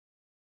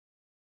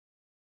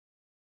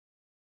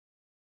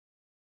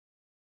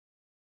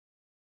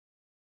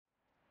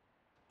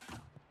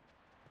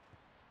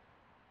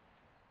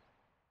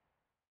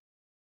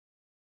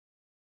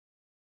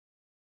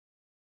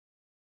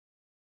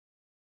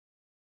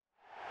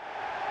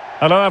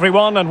Hello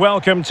everyone and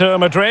welcome to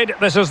Madrid.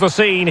 This is the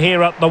scene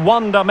here at the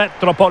Wanda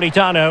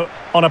Metropolitano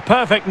on a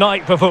perfect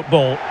night for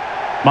football.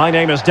 My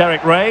name is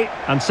Derek Ray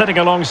and sitting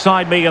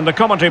alongside me in the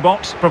commentary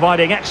box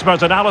providing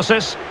expert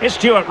analysis is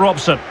Stuart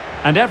Robson.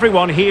 And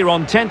everyone here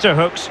on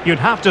tenterhooks, you'd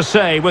have to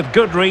say with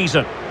good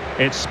reason.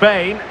 It's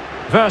Spain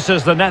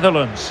versus the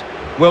Netherlands.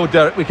 Well,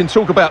 Derek, we can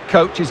talk about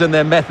coaches and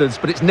their methods,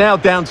 but it's now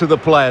down to the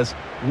players.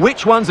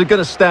 Which ones are going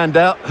to stand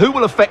out, who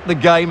will affect the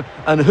game,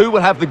 and who will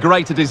have the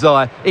greater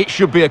desire? It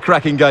should be a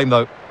cracking game,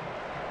 though.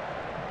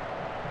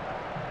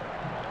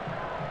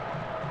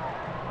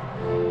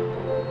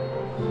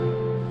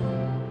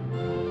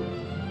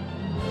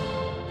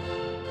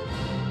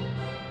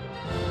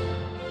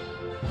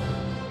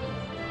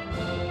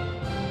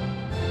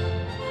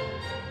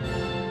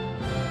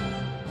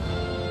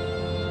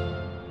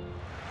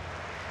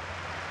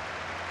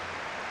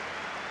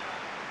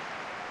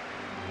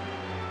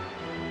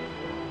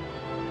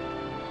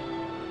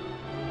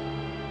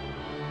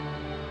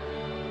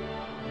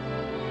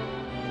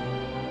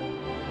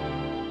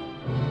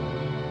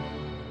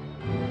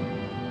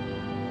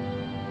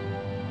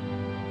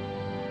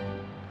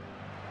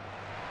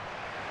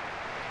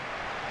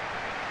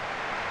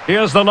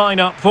 Here's the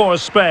lineup for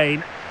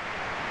Spain.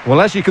 Well,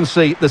 as you can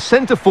see, the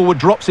centre-forward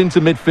drops into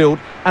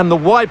midfield and the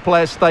wide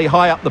players stay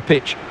high up the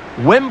pitch.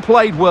 When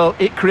played well,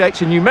 it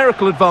creates a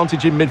numerical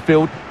advantage in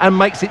midfield and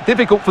makes it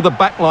difficult for the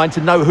back line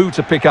to know who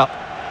to pick up.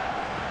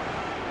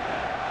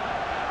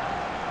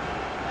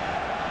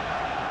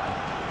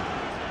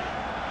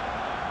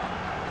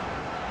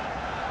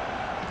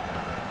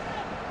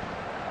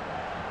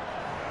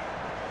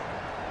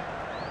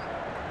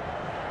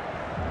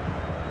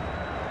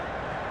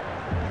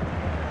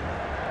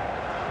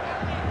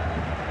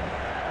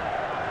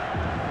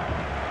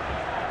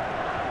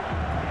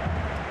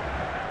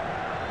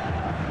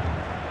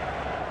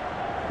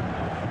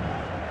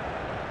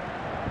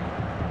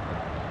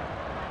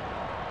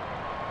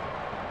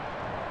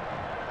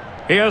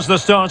 Here's the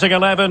starting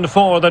 11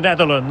 for the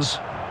Netherlands.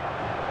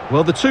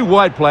 Well, the two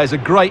wide players are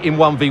great in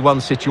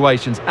 1v1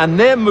 situations, and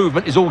their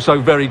movement is also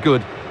very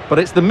good. But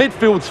it's the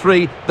midfield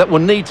three that will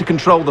need to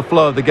control the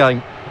flow of the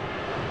game.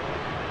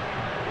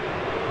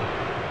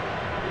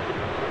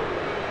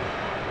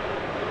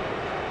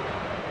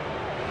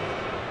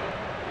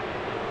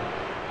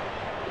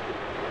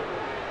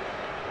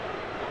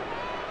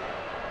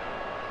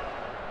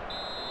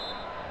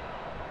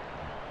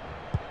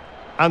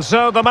 And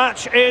so the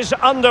match is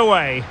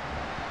underway.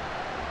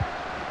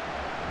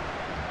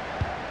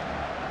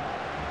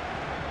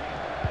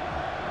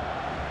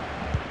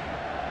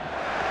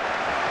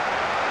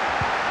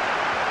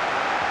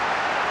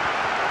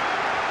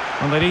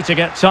 Well, they need to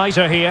get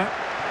tighter here,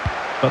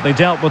 but they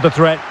dealt with the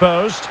threat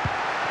posed.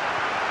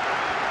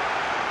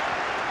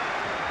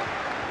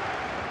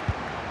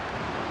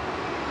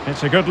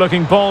 It's a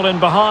good-looking ball in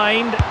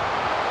behind.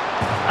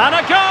 And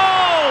a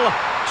goal!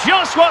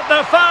 Just what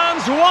the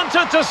fans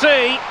wanted to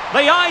see.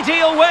 The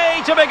ideal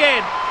way to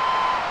begin.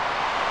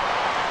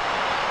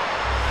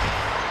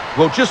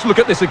 Well, just look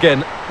at this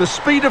again. The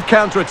speed of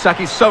counter-attack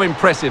is so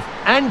impressive.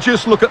 And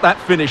just look at that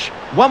finish.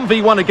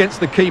 1v1 against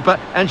the keeper,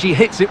 and she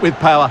hits it with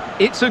power.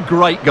 It's a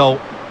great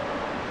goal.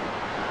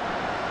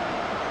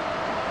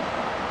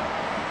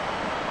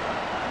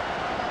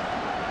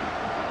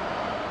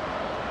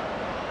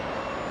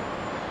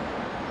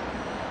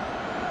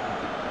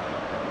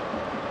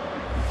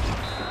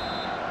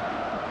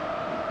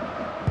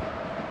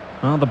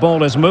 Well, the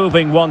ball is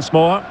moving once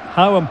more.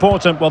 How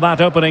important will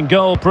that opening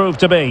goal prove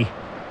to be?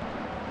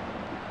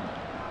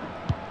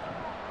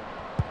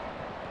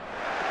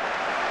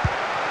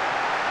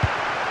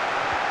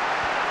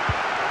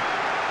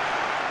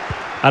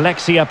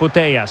 Alexia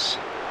Putellas.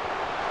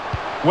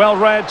 Well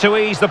read to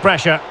ease the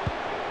pressure.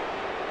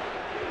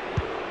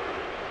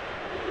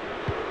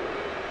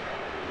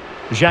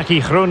 Jackie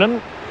Groenen.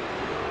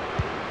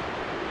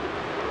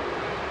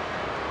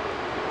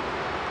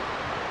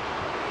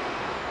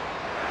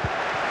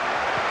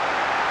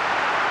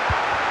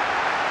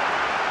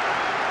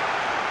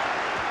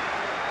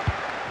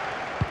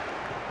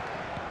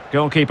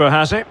 Goalkeeper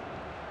has it.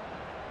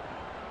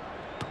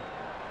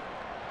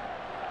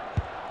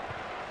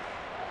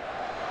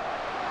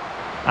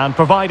 And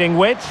providing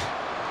width.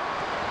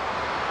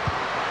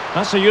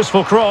 That's a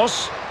useful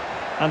cross.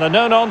 And a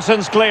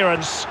no-nonsense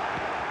clearance.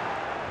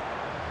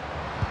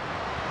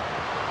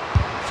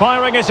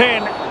 Firing it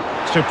in.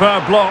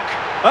 Superb block.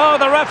 Oh,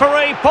 the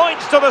referee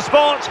points to the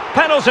spot.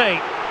 Penalty.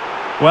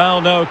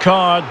 Well, no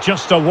card,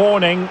 just a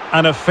warning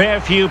and a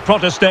fair few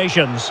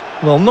protestations.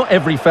 Well, not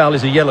every foul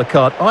is a yellow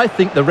card. I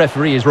think the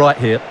referee is right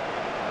here.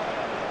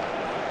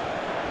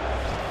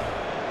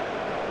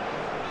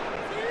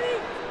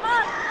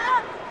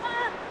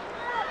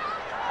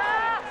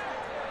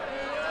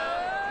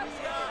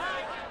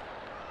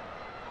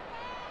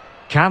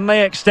 Can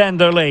they extend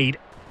their lead?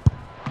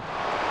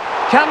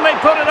 Can they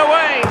put it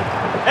away?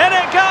 In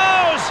it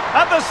goes!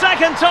 At the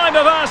second time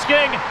of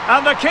asking,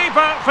 and the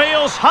keeper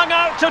feels hung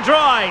out to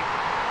dry.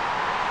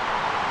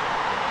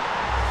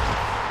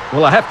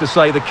 Well, I have to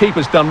say, the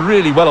keeper's done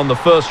really well on the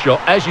first shot,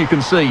 as you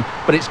can see,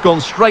 but it's gone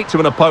straight to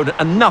an opponent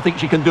and nothing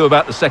she can do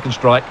about the second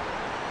strike.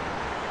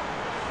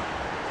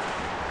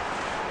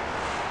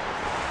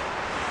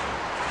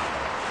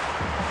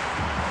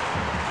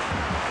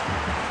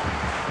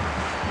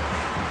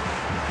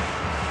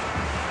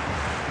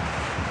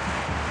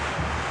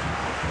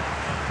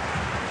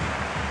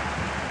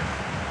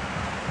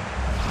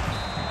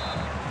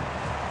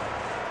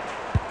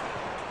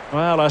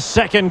 Well, a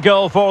second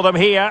goal for them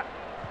here.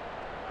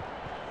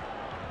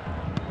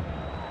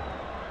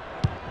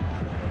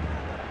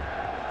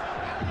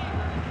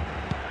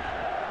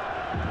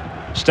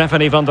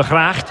 Stephanie van der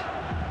Gracht.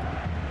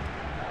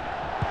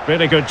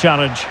 Really good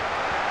challenge.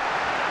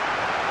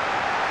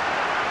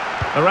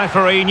 The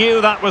referee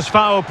knew that was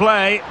foul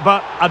play,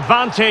 but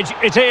advantage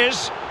it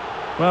is.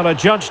 Well,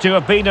 adjudged to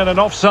have been in an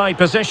offside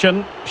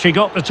position. She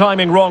got the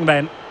timing wrong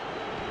then.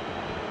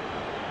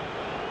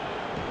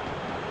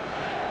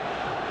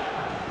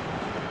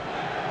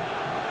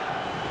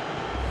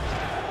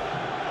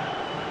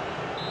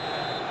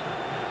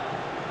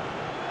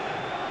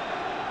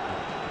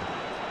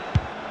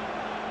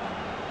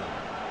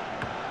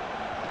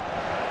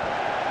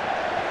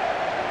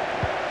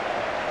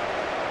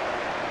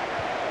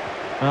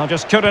 Well,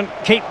 just couldn't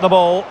keep the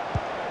ball.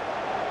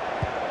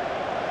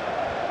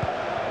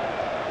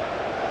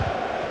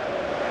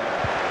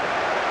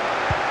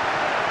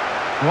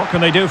 What can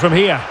they do from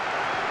here?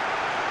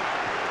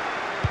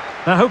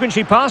 Now, who can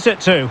she pass it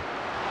to?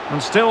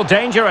 And still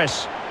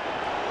dangerous.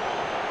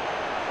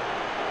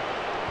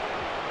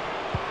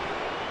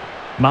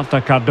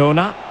 Marta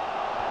Cardona.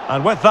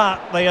 And with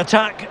that, the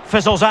attack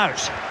fizzles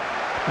out.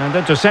 And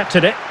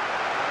intercepted it.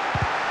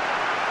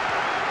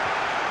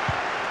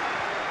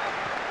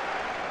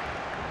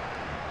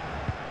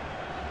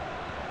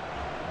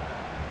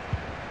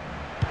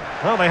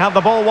 Well, they have the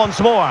ball once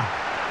more.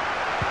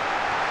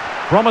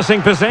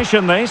 Promising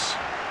possession, this.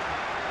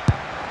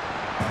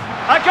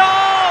 A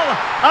goal!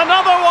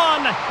 Another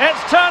one!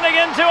 It's turning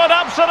into an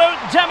absolute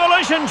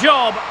demolition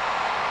job.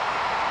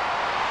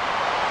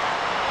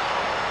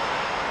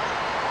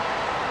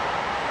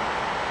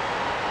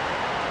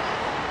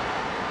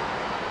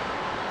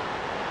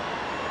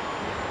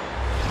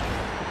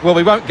 Well,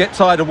 we won't get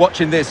tired of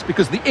watching this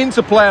because the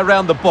interplay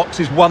around the box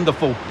is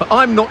wonderful. But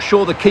I'm not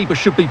sure the keeper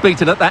should be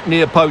beaten at that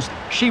near post.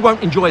 She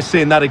won't enjoy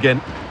seeing that again.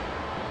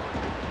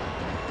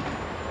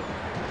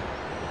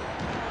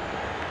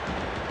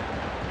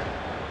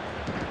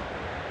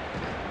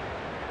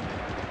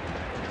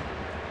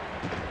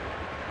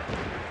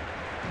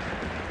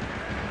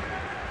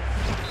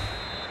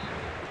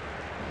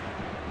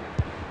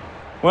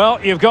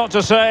 Well, you've got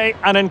to say,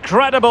 an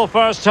incredible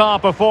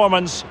first-half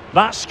performance.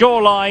 That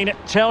scoreline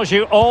tells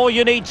you all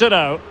you need to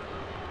know.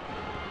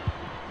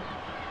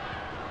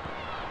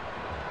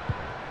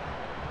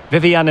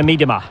 Viviane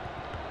Miedema.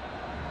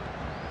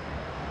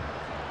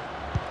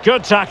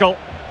 Good tackle.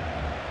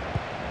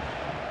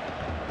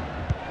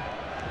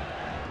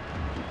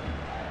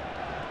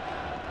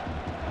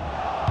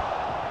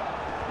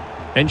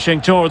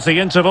 Inching towards the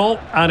interval,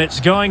 and it's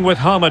going with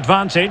home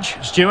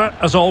advantage. Stuart,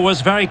 as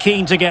always, very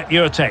keen to get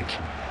your take.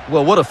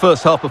 Well, what a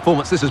first-half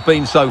performance this has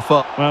been so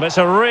far. Well, it's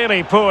a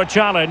really poor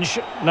challenge.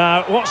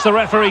 Now, what's the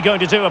referee going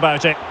to do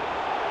about it?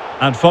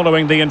 And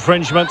following the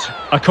infringement,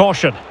 a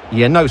caution.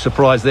 Yeah, no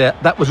surprise there.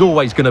 That was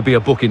always going to be a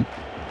booking.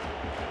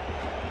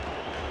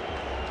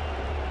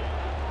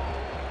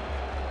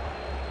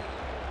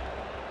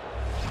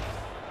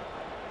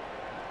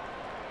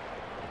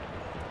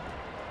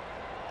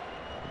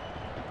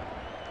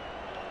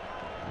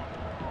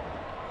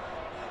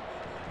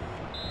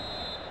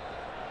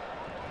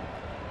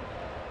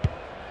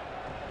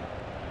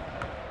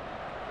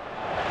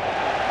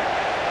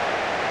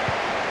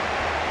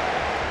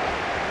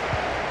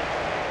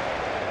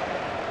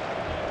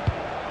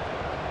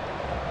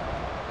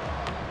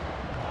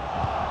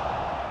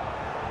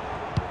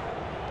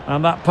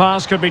 And that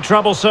pass could be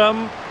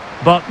troublesome,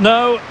 but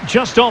no,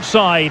 just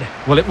offside.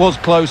 Well, it was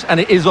close,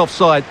 and it is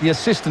offside. The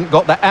assistant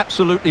got that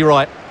absolutely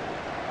right.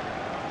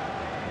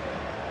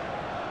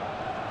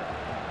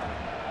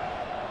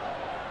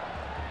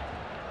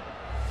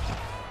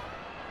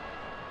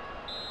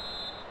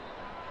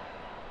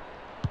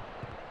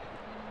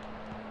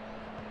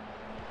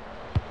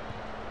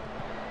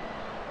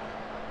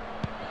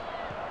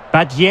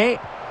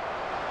 Badier.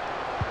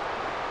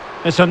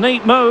 It's a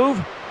neat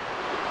move.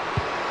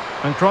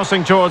 And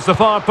crossing towards the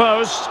far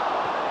post.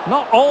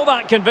 Not all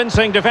that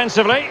convincing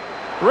defensively.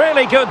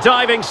 Really good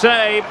diving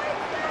save.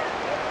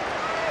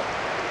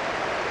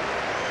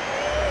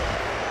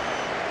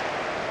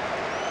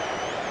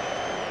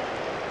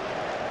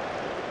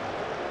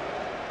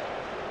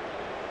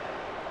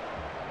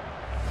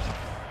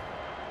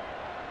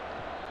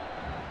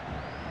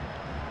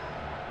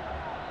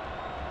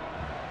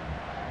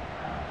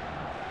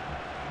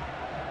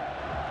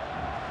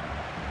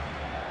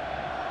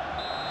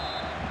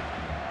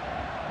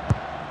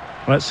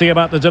 Let's see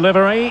about the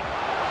delivery.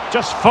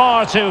 Just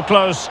far too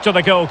close to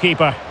the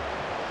goalkeeper.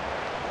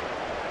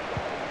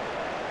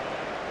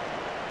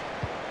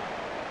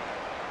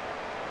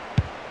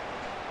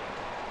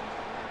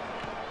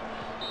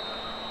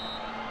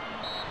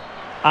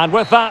 And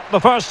with that, the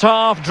first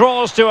half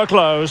draws to a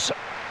close.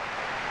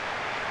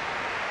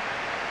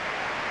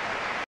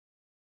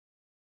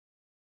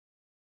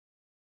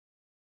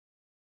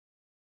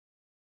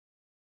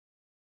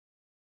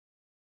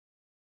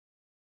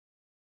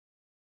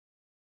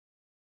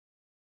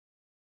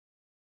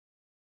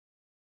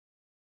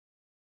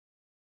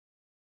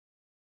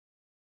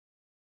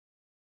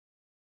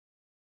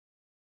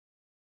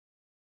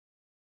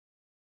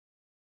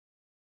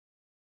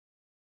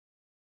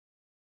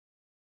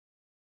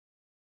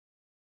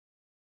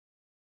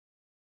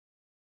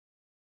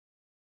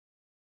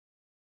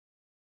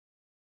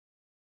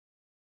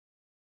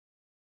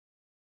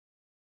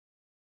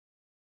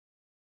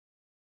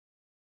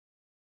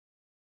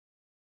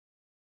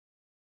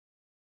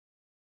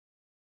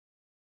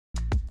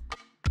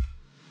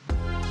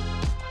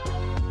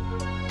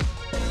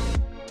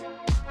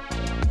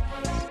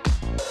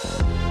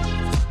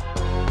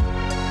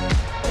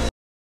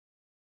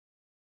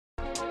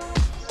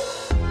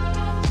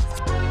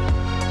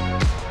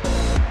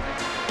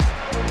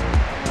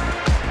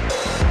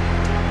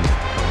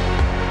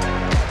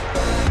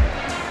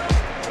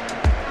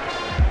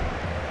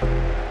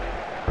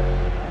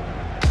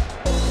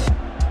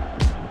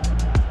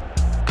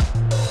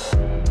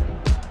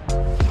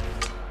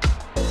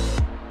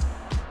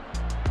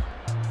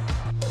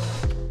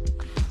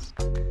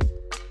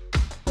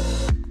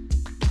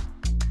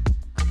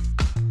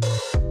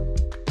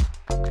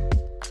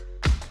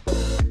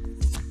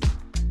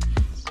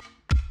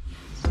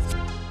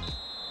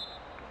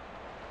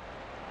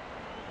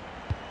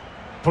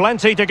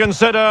 Plenty to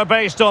consider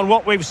based on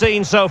what we've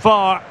seen so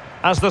far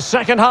as the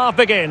second half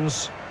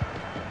begins.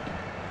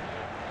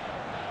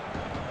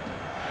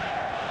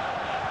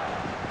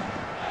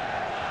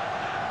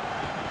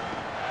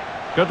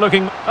 Good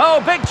looking.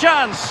 Oh, big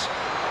chance.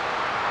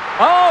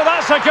 Oh,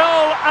 that's a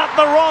goal at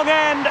the wrong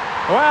end.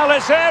 Well,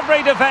 it's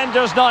every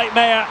defender's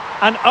nightmare.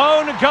 An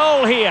own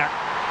goal here.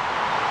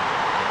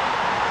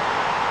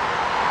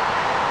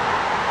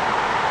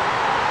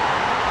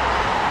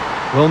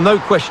 Well, no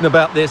question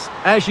about this.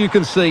 As you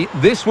can see,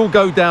 this will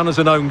go down as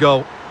an own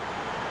goal.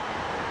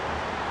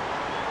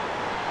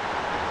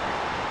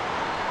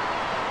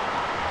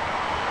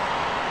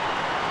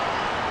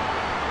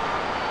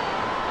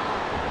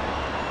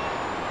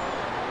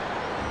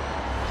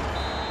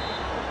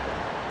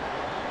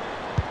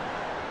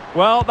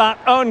 Well, that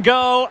own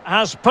goal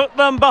has put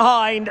them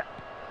behind.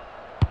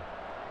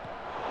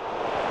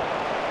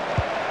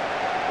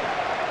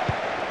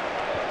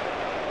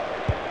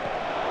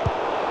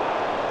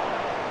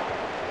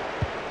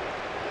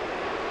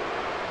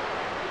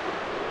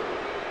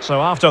 So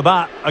after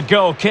that, a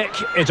goal kick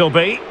it'll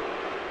be.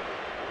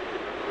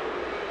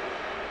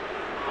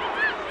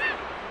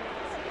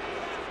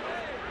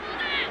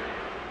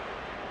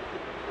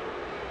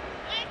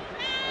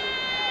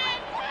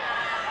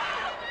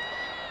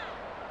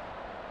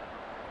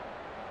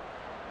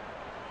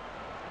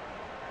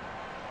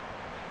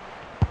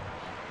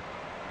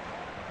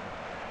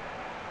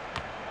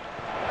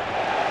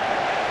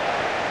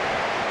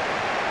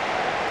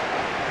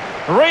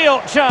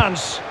 Real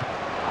chance.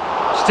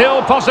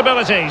 Still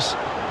possibilities.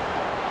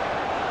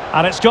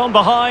 And it's gone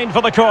behind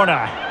for the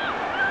corner.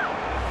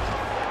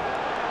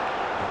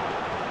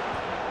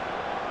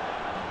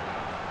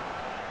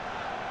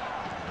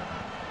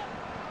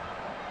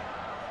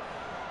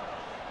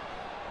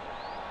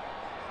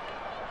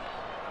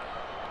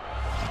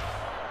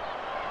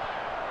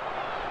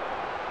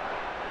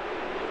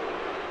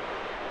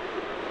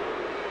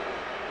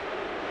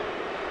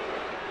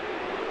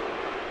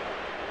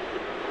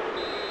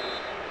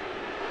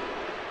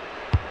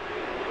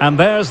 And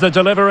there's the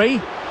delivery.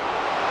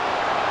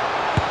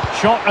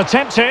 Shot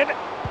attempted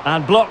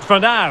and blocked for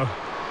now.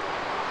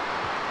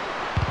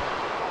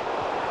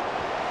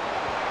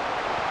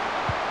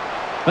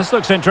 This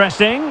looks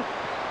interesting.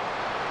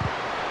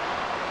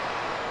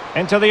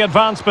 Into the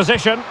advanced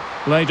position.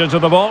 Laid into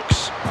the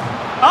box.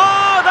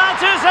 Oh,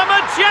 that is a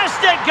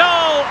majestic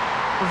goal!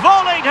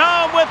 Volleyed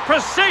home with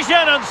precision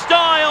and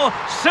style.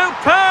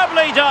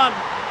 Superbly done.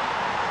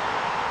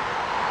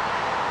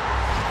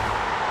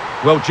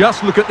 Well,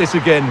 just look at this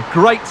again.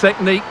 Great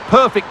technique,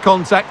 perfect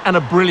contact and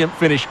a brilliant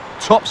finish.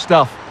 Top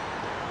stuff.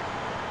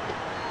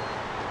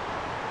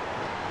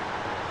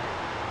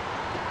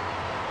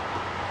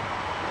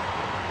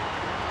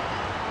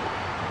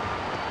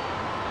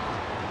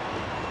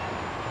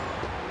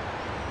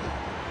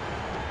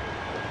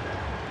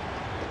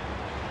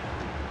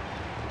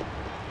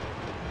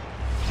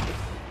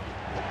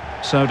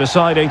 So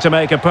deciding to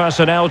make a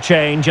personnel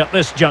change at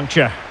this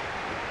juncture.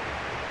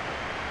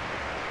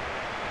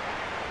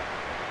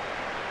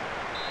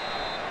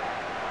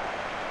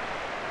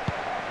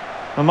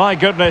 Oh my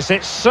goodness,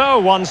 it's so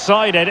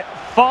one-sided.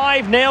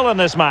 5-0 in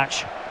this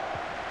match.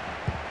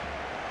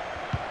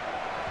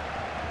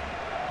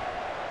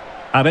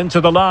 And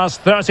into the last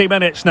 30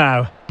 minutes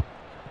now.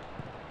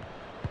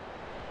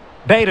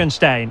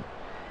 Beerenstein.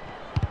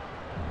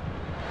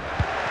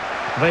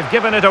 They've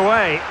given it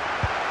away.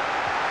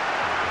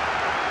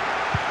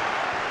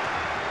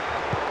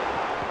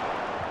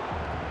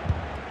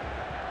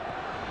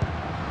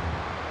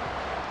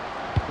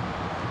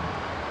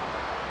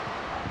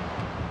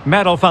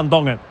 Merel van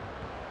Dongen.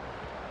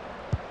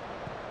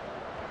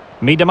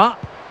 Miedema.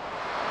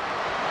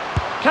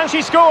 Can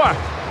she score?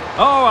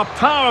 Oh, a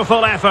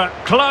powerful effort.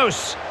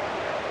 Close.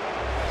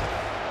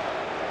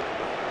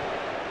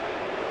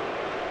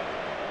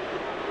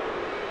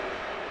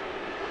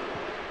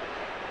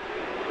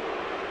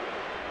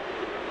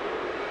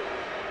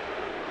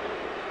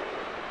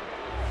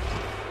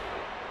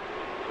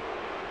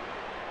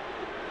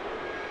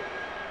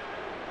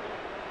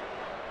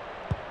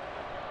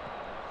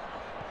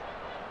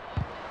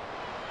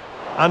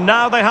 And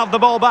now they have the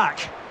ball back.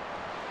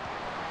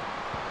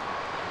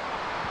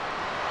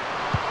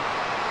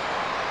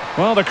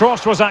 Well, the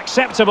cross was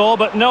acceptable,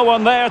 but no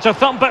one there to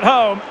thump it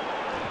home.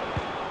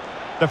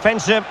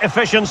 Defensive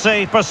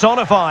efficiency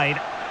personified.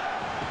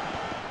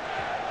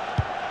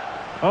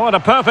 Oh, and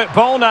a perfect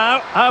ball now.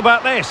 How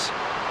about this?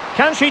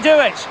 Can she do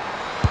it?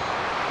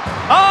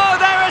 Oh,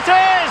 there it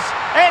is!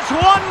 It's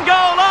one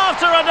goal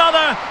after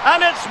another,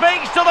 and it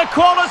speaks to the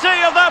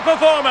quality of their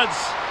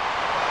performance.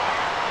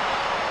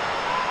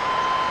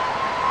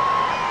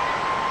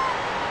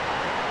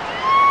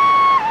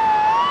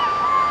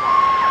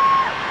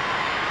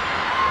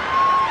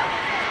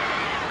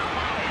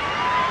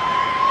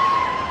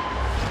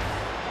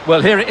 Well,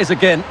 here it is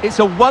again. It's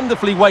a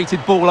wonderfully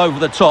weighted ball over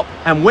the top,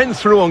 and when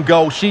through on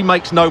goal, she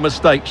makes no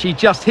mistake. She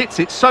just hits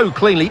it so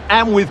cleanly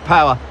and with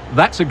power.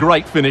 That's a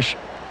great finish.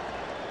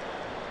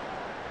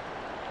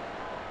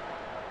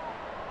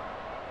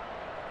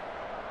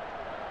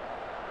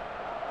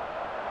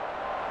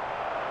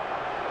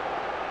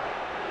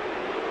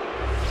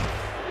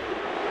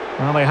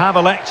 Well, they have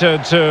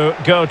elected to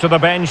go to the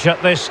bench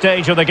at this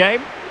stage of the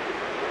game.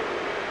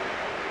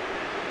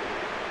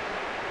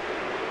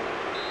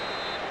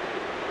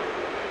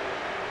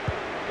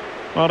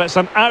 Well, it's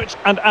an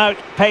out-and-out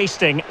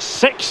pasting.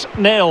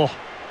 6-0.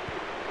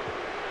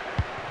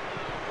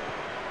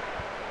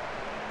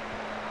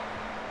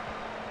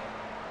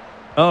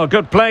 Oh,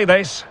 good play,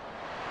 this.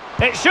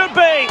 It should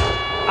be!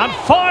 And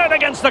fired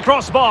against the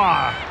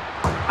crossbar.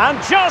 And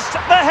just the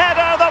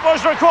header that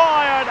was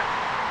required.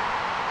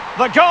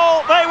 The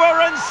goal they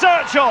were in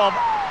search of.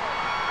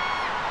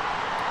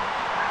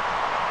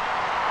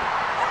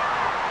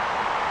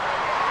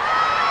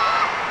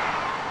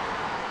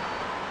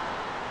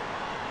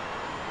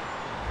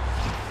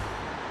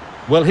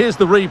 Well, here's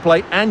the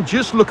replay, and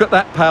just look at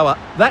that power.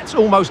 That's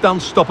almost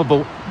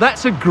unstoppable.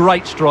 That's a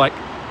great strike.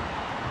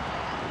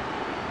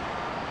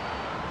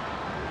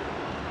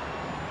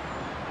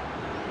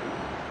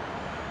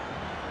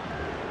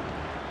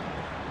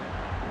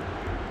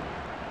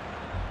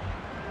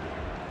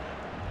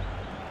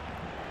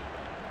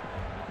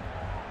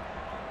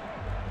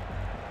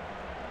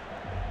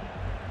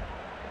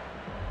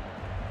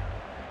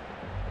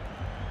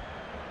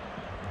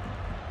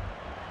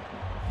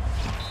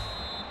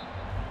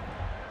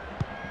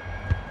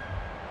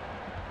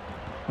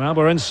 Well,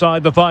 we're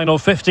inside the final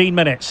 15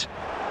 minutes.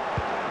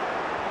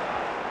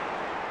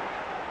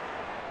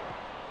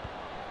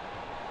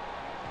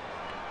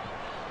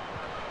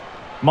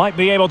 Might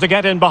be able to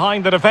get in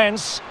behind the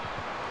defence.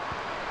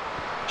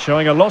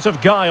 Showing a lot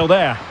of guile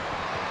there.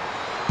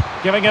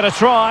 Giving it a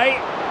try.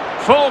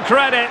 Full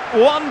credit.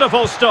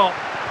 Wonderful stop.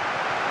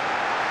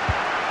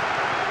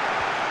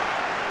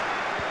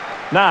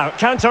 Now,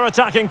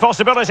 counter-attacking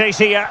possibilities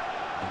here.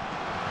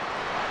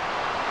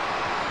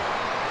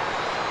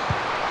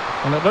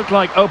 And it looked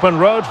like open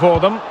road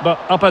for them, but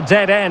up a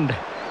dead end.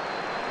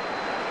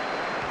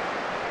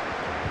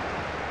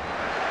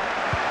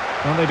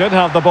 Well, they did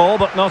have the ball,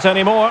 but not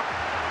anymore.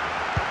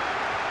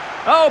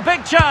 Oh,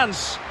 big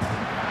chance!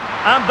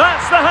 And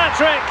that's the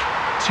hat-trick!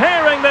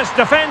 Tearing this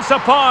defence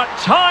apart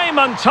time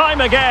and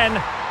time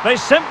again. They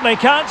simply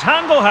can't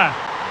handle her.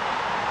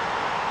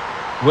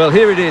 Well,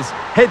 here it is.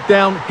 Head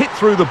down, hit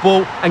through the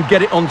ball and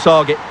get it on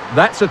target.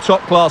 That's a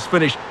top-class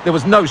finish. There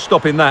was no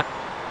stopping that.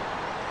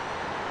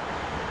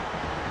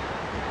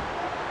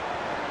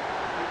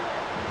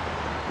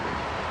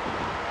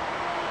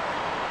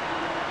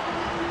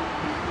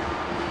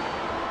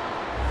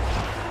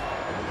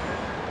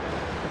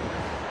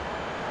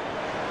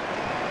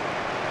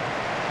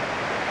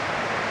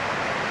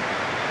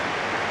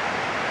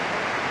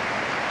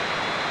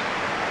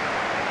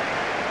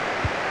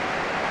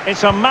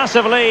 It's a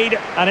massive lead,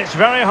 and it's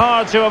very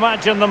hard to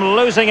imagine them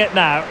losing it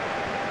now.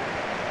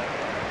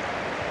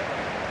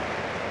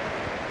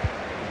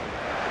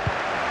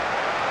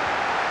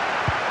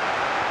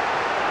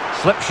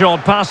 Slipshod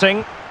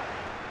passing.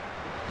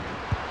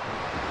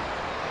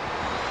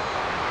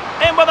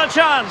 In with a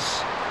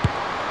chance.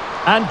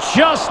 And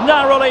just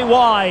narrowly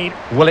wide.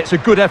 Well, it's a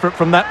good effort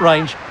from that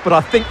range, but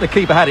I think the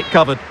keeper had it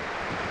covered.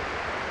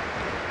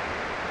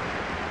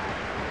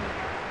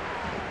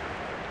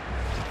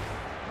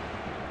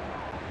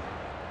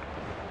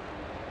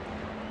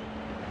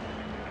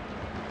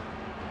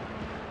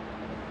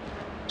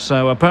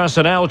 So a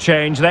personnel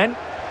change then.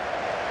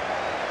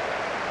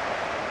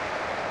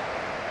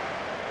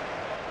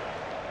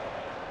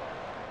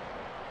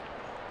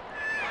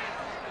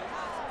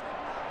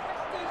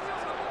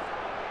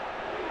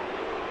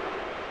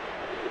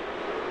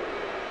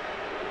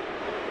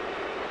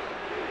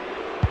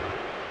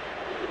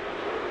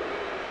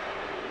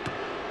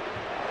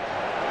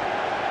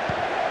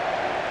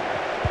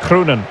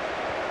 Kroenen.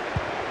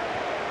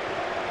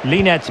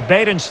 Linette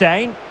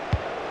Berenstein.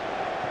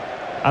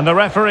 And the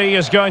referee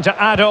is going to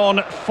add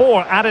on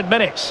 4 added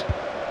minutes.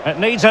 It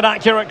needs an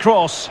accurate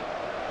cross.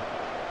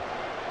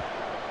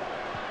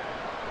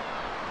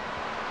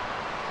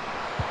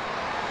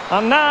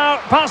 And now,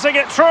 passing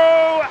it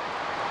through.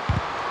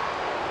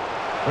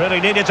 Really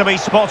needed to be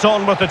spot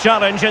on with the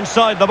challenge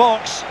inside the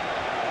box.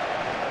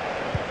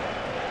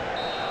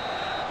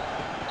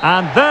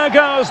 And there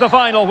goes the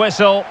final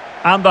whistle.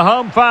 And the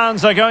home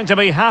fans are going to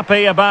be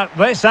happy about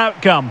this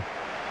outcome.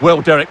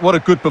 Well, Derek, what a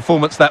good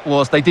performance that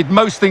was. They did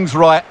most things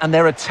right, and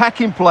their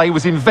attacking play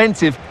was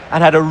inventive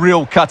and had a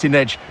real cutting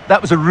edge.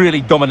 That was a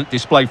really dominant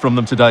display from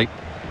them today.